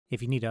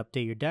If you need to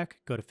update your deck,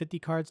 go to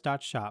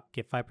 50cards.shop.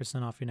 Get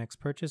 5% off your next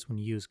purchase when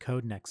you use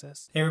code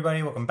Nexus. Hey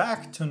everybody, welcome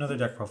back to another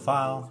deck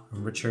profile.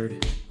 I'm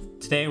Richard.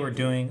 Today we're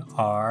doing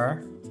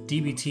our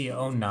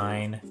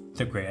D-BT09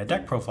 Thegrea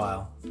deck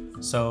profile.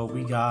 So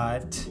we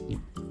got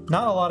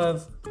not a lot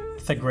of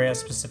Thegrea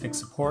specific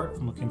support.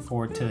 I'm looking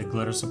forward to the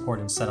glitter support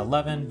in set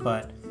 11,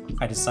 but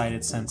I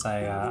decided since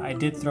I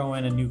did throw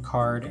in a new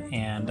card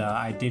and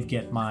I did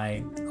get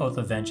my Oath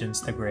of Vengeance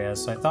Thegrea,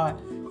 so I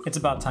thought it's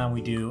about time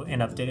we do an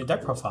updated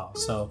deck profile.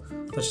 So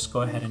let's just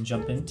go ahead and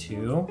jump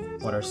into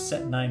what our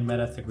set 9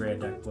 meta Thegrea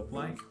deck look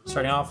like.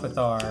 Starting off with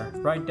our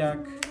ride deck,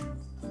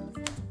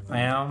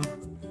 I am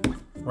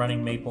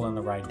running Maple in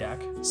the ride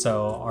deck.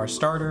 So our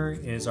starter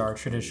is our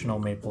traditional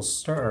Maple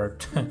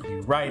start.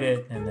 You ride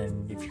it, and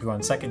then if you go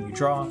on second, you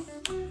draw.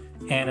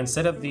 And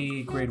instead of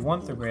the grade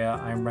 1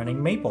 Thegrea, I'm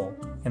running Maple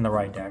in the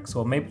ride deck. So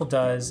what Maple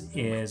does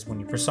is when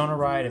you Persona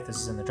ride, if this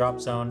is in the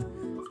drop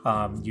zone,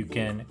 you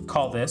can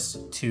call this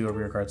to a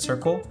rearguard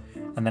circle,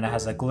 and then it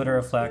has a glitter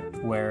effect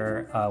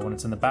where when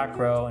it's in the back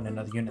row and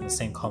another unit in the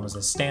same column as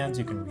this stands,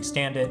 you can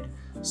restand it.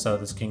 So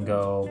this can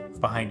go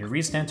behind your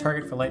restand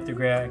target for light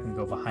Thegrea, it can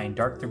go behind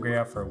dark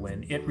Thegrea for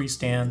when it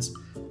restands.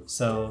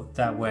 So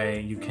that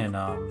way you can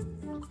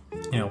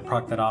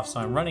proc that off. So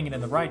I'm running it in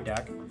the ride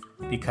deck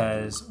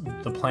because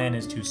the plan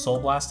is to Soul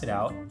Blast it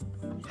out,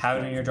 have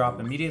it in your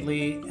drop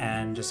immediately,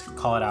 and just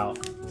call it out,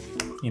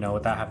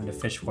 without having to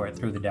fish for it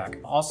through the deck.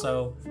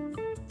 Also,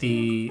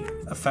 the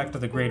effect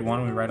of the grade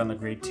 1 we write on the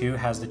grade 2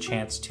 has the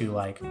chance to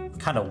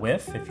kind of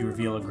whiff if you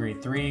reveal a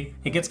grade 3.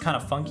 It gets kind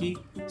of funky,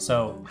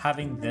 so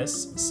having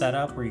this set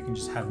up where you can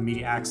just have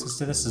immediate access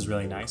to this is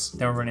really nice.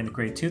 Then we're running the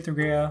grade 2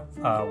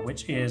 Thegrea,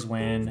 which is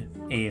when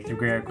a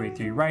Thegrea grade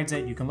 3 rides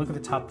it, you can look at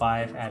the top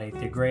 5, add a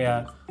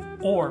Thegrea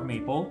or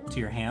Maple to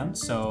your hand.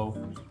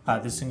 So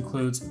this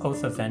includes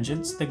Oath of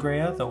Vengeance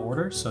Thegrea, the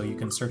order, so you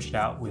can search it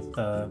out with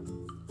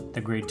the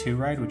grade 2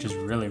 ride, which is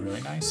really,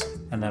 really nice.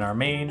 And then our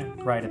main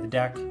ride of the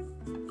deck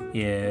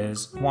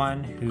is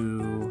one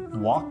who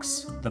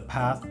walks the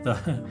path,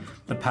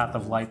 the path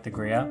of light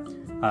Thegrea.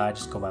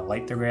 Just go by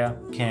light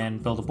Thegrea. Can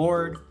build a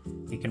board,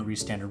 you can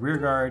restand a rear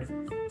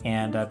guard,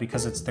 and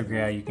because it's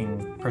Thegrea, you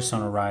can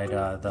Persona ride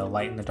the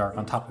light and the dark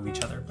on top of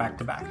each other, back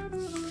to back.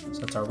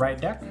 So it's our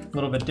ride deck, a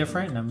little bit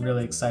different, and I'm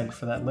really excited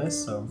for that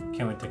list, so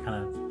can't wait to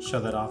kind of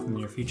show that off in the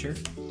near future.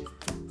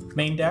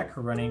 Main deck,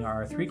 we're running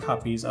our 3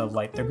 copies of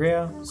Light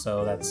Thegrea,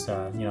 so that's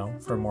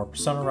for more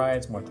Persona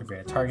rides, more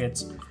Thegrea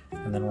targets,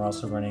 and then we're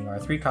also running our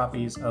 3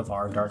 copies of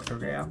our Dark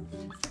Thegrea.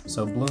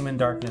 So Bloom in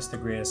Darkness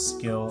Thegrea's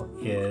skill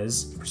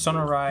is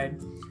Persona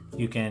ride.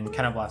 You can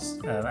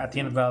Counterblast at the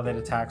end of the battle that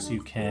attacks.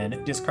 You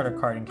can discard a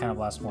card and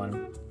Counterblast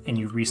 1, and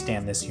you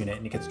restand this unit,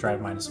 and it gets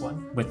drive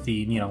 -1. With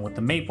the with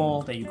the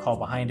Maple that you call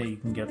behind it, you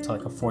can get up to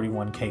like a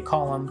 41k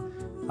column.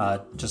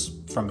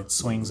 Just from its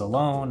swings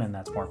alone, and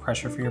that's more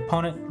pressure for your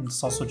opponent. And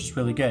it's also just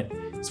really good.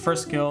 Its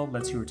first skill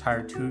lets you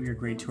retire 2 of your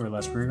grade 2 or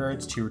less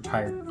rearguards to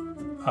retire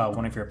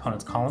one of your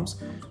opponent's columns.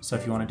 So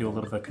if you want to do a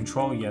little bit of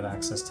control, you have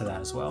access to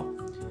that as well.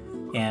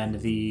 And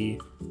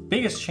the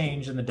biggest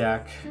change in the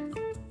deck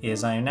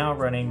is I am now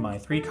running my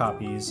 3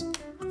 copies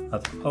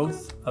of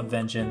Oath of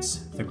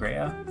Vengeance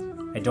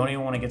Thegrea. I don't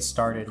even want to get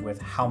started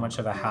with how much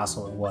of a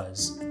hassle it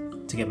was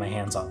to get my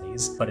hands on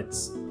these, but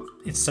it's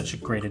such a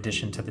great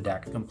addition to the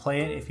deck. You can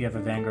play it if you have a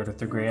Vanguard with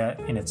Thegrea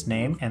in its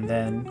name, and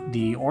then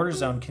the order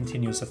zone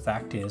continuous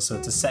effect is, so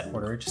it's a set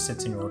order, it just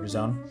sits in your order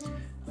zone.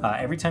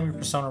 Every time you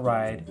Persona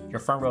ride, your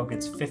front row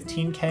gets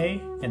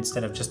 15k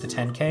instead of just the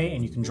 10k,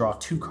 and you can draw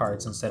 2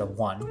 cards instead of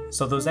 1.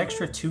 So those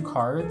extra 2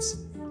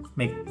 cards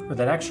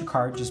that extra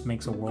card just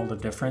makes a world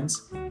of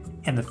difference,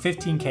 and the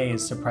 15k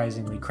is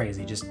surprisingly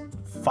crazy, just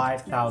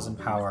 5,000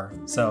 power.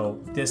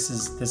 So this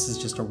is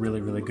just a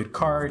really, really good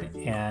card,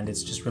 and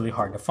it's just really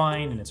hard to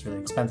find, and it's really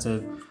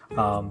expensive.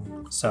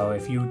 So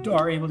if you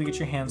are able to get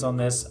your hands on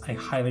this, I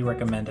highly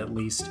recommend at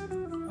least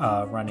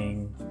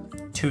running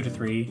 2 to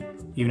 3.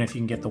 Even if you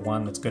can get the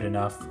 1, that's good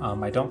enough.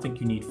 I don't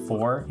think you need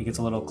 4. It gets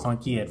a little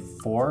clunky at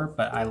 4,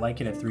 but I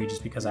like it at 3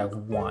 just because I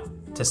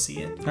want to see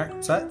it. All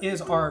right, so that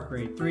is our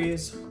grade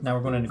 3s. Now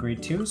we're going into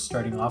grade 2s,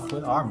 starting off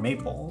with our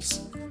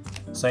Maples.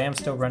 So I am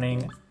still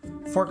running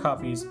 4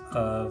 copies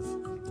of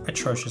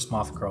Atrocious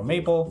Moth Girl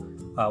Maple.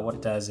 What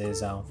it does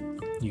is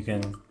you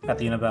can, at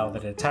the end of battle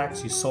that it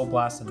attacks, you Soul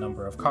Blast a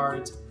number of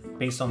cards.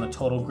 Based on the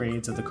total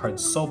grades of the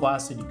cards Soul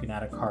Blasted, you can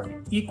add a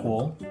card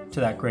equal to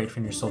that grade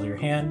from your soul to your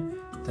hand.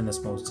 Then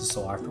this moves to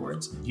soul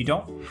afterwards. You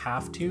don't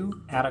have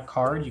to add a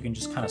card, you can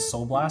just kind of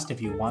Soul Blast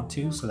if you want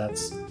to. So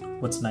that's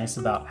what's nice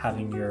about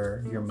having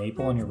your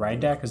Maple in your ride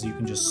deck, is you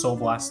can just Soul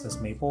Blast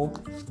this Maple,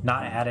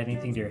 not add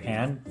anything to your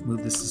hand,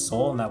 move this to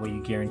soul, and that way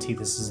you guarantee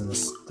this is in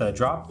the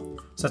drop.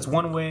 So that's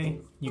one way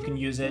you can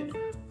use it.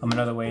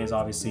 Another way is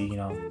obviously,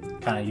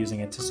 kind of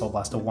using it to Soul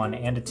Blast a 1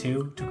 and a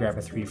 2 to grab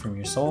a 3 from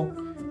your soul.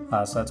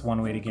 So that's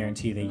one way to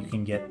guarantee that you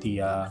can get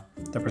the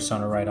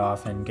Persona right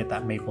off and get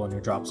that Maple in your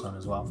drop zone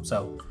as well.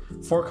 So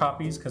 4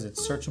 copies because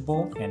it's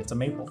searchable and it's a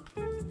Maple.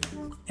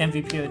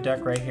 MVP of the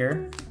deck right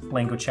here,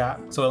 Language Chat.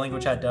 So what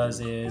Language Chat does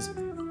is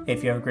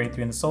If you have a grade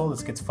 3 in the soul,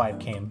 this gets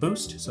 5k in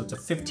boost. So it's a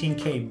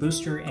 15k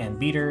booster and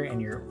beater,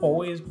 and you're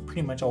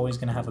pretty much always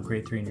going to have a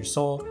grade 3 in your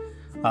soul.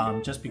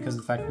 Just because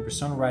of the fact that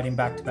Persona riding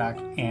back to back,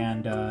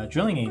 and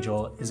Drilling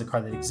Angel is a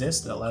card that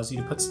exists that allows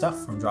you to put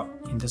stuff from drop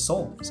into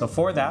soul. So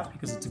for that,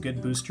 because it's a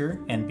good booster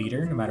and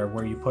beater no matter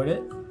where you put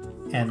it,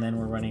 and then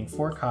we're running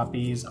 4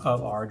 copies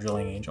of our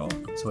Drilling Angel.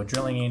 So what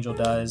Drilling Angel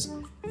does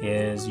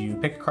is you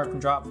pick a card from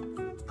drop,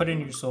 put it in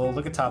your soul,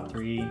 look at top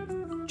 3,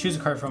 choose a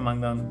card from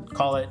among them,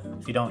 call it.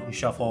 If you don't, you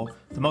shuffle.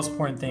 The most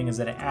important thing is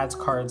that it adds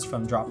cards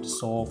from drop to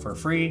soul for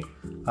free.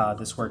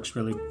 This works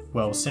really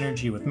well with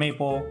synergy with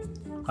Maple,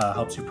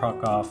 helps you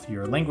proc off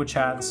your language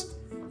chats,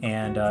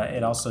 and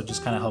it also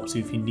just kind of helps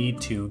you if you need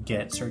to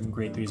get certain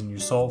grade 3s in your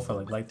soul for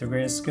like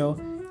Thegrea skill,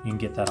 you can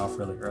get that off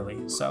really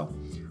early. So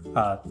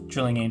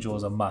Drilling Angel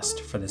is a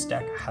must for this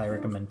deck. I highly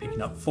recommend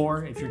picking up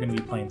 4 if you're going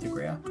to be playing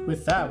Thegrea.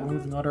 With that, we're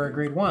moving on to our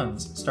grade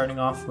 1s, starting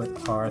off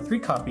with our 3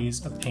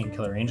 copies of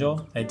Painkiller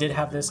Angel. I did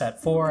have this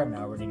at 4, I'm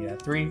now running it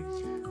at 3.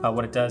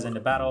 What it does, end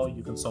of battle,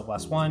 you can Soul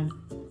Blast 1,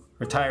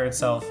 retire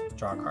itself,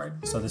 draw a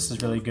card. So this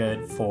is really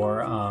good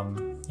for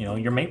you know,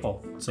 your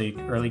Maple. So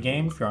early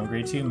game, if you're on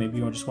grade 2, maybe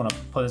you just want to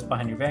put this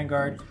behind your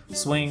Vanguard,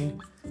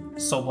 swing,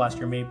 Soul Blast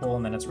your Maple,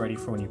 and then it's ready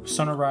for when you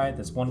Persona ride.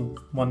 That's one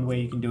way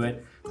you can do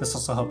it. This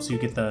also helps you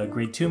get the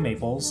grade 2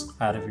 Maples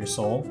out of your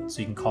soul, so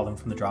you can call them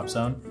from the drop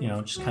zone. You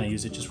know, just kind of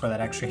use it just for that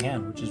extra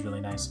hand, which is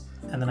really nice.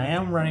 And then I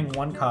am running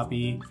 1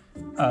 copy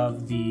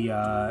of the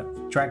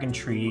Dragon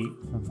Tree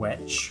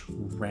Wrench.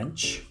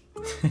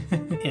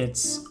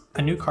 It's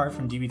a new card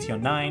from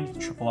D-BT09,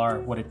 Triple R.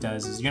 What it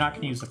does is you're not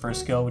going to use the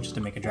first skill, which is to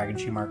make a Dragon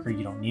Tree marker.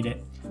 You don't need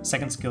it.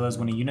 Second skill is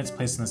when a unit's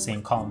placed in the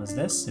same column as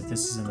this. If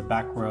this is in the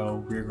back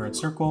row rear guard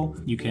circle,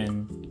 you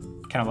can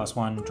Counterblast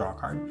 1, draw a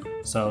card.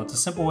 So it's a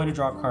simple way to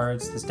draw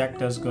cards. This deck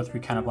does go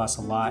through Counterblast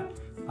a lot,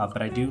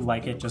 but I do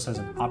like it just as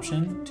an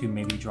option to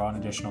maybe draw an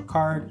additional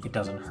card. It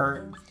doesn't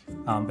hurt,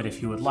 but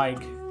if you would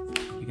like,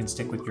 you can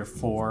stick with your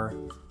 4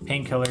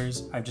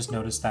 Painkillers. I've just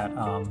noticed that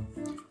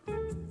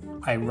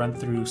I run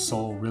through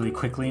soul really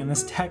quickly in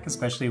this deck,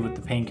 especially with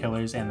the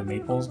Painkillers and the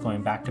Maples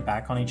going back to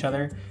back on each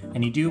other.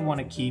 And you do want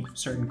to keep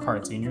certain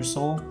cards in your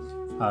soul,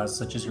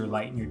 such as your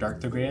light and your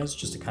dark Thegreas,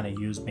 just to kind of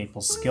use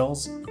Maple's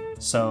skills.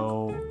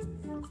 So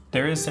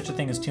there is such a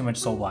thing as too much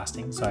soul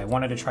blasting. So I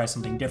wanted to try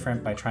something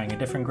different by trying a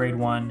different grade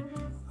 1.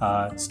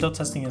 Still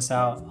testing this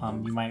out.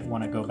 You might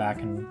want to go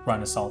back and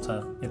run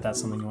Assaulta if that's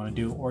something you want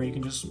to do, or you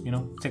can just, you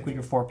know, stick with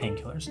your 4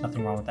 Painkillers.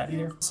 Nothing wrong with that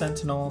either.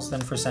 Sentinels,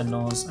 then for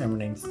Sentinels, I'm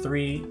running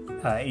 3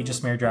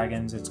 Aegis Mare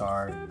Dragons. It's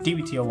our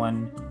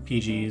D-BT01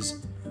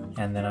 PGs,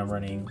 and then I'm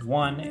running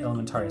 1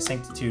 Elementaria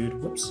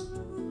Sanctitude. Whoops.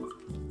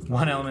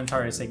 1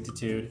 Elementaria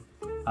Sanctitude,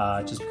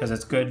 just because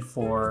it's good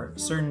for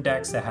certain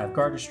decks that have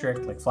guard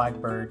restrict, like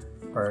Flagbird,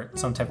 or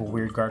some type of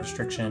weird guard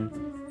restriction.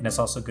 And it's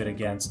also good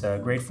against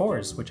grade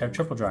 4s, which have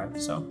triple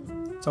drive. So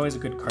it's always a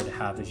good card to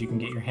have if you can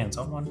get your hands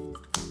on one.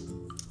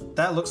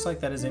 That looks like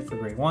that is it for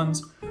grade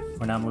 1s.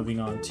 We're now moving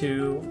on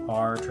to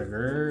our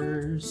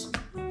triggers.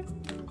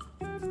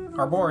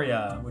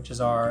 Arborea, which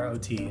is our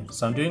OT.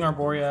 So I'm doing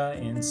Arborea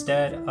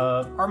instead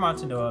of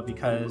Armantandoa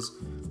because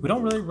we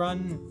don't really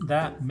run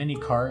that many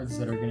cards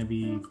that are going to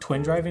be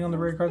twin driving on the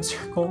rear guard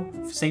circle,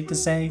 safe to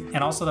say. And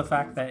also the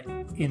fact that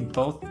in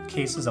both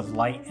cases of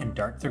light and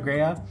dark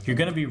Thegrea, you're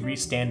going to be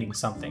restanding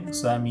something.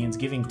 So that means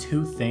giving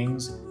 2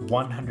 things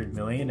 100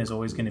 million is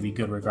always going to be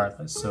good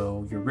regardless.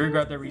 So your rear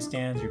guard that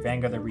restands, your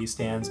Vanguard that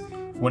restands,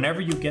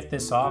 whenever you get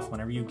this off,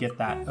 whenever you get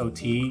that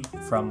OT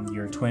from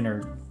your twin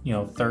or, you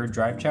know, 3rd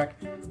drive check,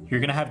 you're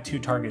going to have 2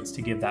 targets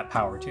to give that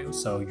power to.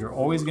 So you're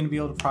always going to be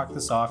able to proc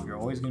this off. You're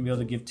always going to be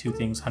able to give 2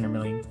 things 100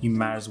 million. You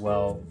might as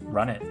well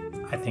run it.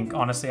 I think,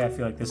 honestly, I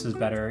feel like this is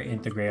better in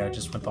Thegrea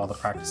just with all the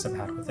practice I've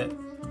had with it.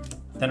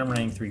 Then I'm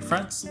running 3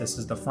 fronts. This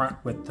is the front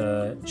with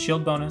the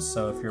shield bonus.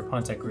 So if your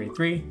opponent's at grade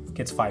 3,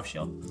 gets 5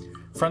 shield.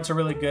 Fronts are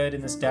really good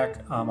in this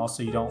deck.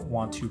 Also, you don't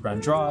want to run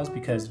draws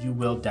because you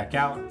will deck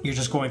out. You're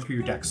just going through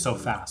your deck so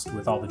fast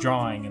with all the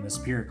drawing and the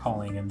spirit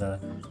calling and the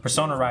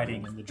persona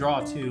riding and the draw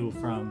too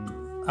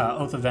from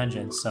Oath of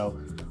Vengeance. So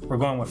we're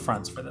going with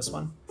fronts for this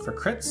one. For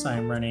crits,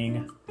 I'm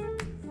running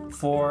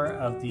 4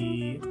 of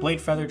the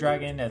Blade Feather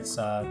Dragon. It's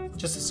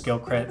just a skill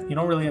crit. You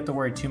don't really have to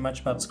worry too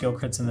much about skill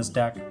crits in this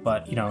deck,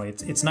 but you know,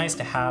 it's nice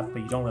to have,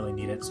 but you don't really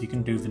need it. So you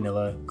can do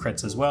vanilla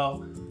crits as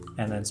well.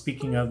 And then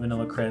speaking of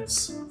vanilla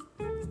crits,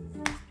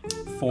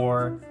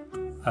 4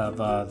 of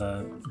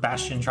the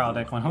Bastion Trial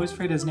Deck one. I always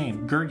forget his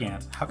name.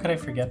 Gurgant. How could I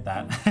forget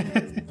that?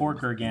 4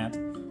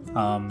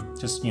 Gurgant.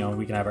 Just, you know,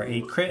 we can have our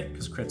 8 crit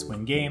because crits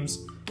win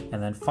games.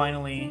 And then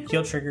finally,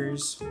 heal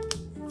triggers.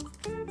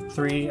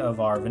 3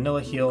 of our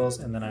vanilla heals,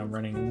 and then I'm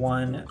running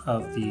 1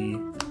 of the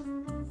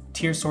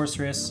Tier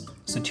Sorceress.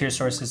 So Tier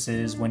Sorceress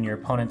is when your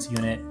opponent's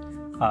unit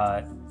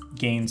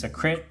gains a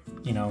crit,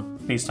 you know,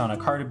 based on a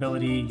card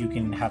ability, you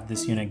can have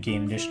this unit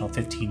gain additional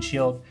 15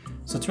 shield.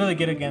 So it's really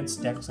good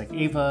against decks like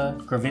Ava,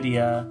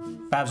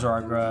 Gravidia,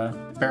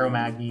 Babzaragra,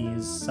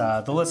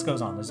 Baromagnes, the list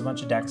goes on. There's a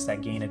bunch of decks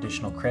that gain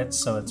additional crits,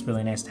 so it's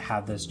really nice to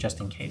have this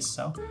just in case.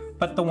 So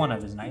but the 1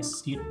 of is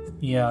nice.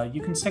 Yeah,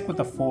 you can stick with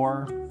the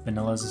 4.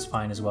 Vanillas is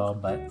fine as well,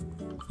 but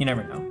you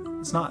never know.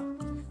 It's not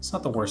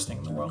the worst thing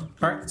in the world.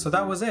 All right, so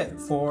that was it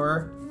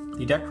for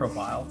the deck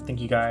profile. Thank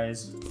you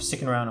guys for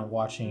sticking around and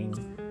watching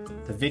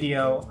the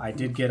video. I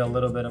did get a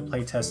little bit of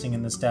playtesting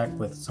in this deck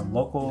with some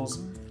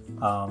locals.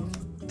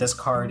 This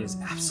card is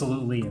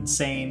absolutely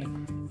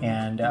insane,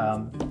 and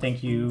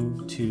thank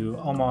you to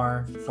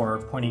Omar for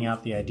pointing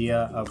out the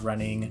idea of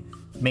running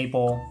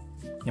Maple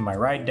in my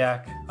ride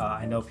deck.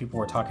 I know people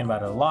were talking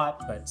about it a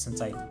lot, but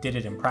since I did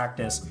it in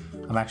practice,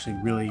 I'm actually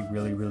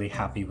really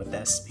happy with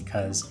this,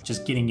 because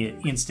just getting it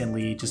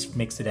instantly just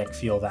makes the deck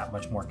feel that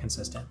much more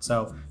consistent.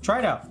 So try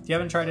it out. If you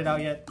haven't tried it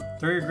out yet,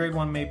 throw your grade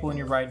 1 Maple in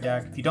your ride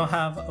deck. If you don't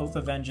have Oath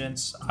of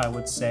Vengeance, I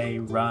would say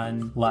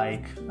run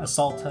like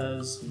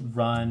Assaultas,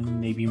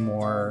 run maybe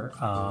more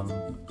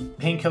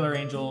Painkiller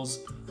Angels,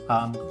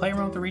 play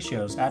around with the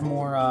ratios, add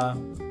more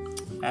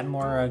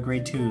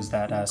grade 2s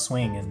that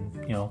swing and,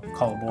 you know,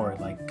 call aboard,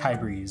 like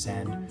Kybries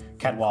and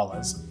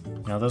Cadwalas.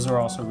 You know, those are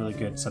also really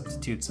good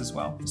substitutes as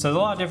well. So there's a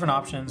lot of different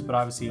options, but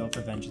obviously Oath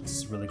of Vengeance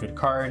is a really good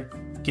card.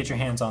 Get your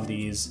hands on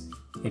these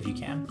if you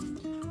can.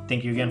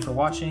 Thank you again for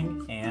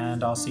watching,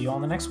 and I'll see you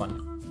on the next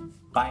one.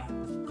 Bye.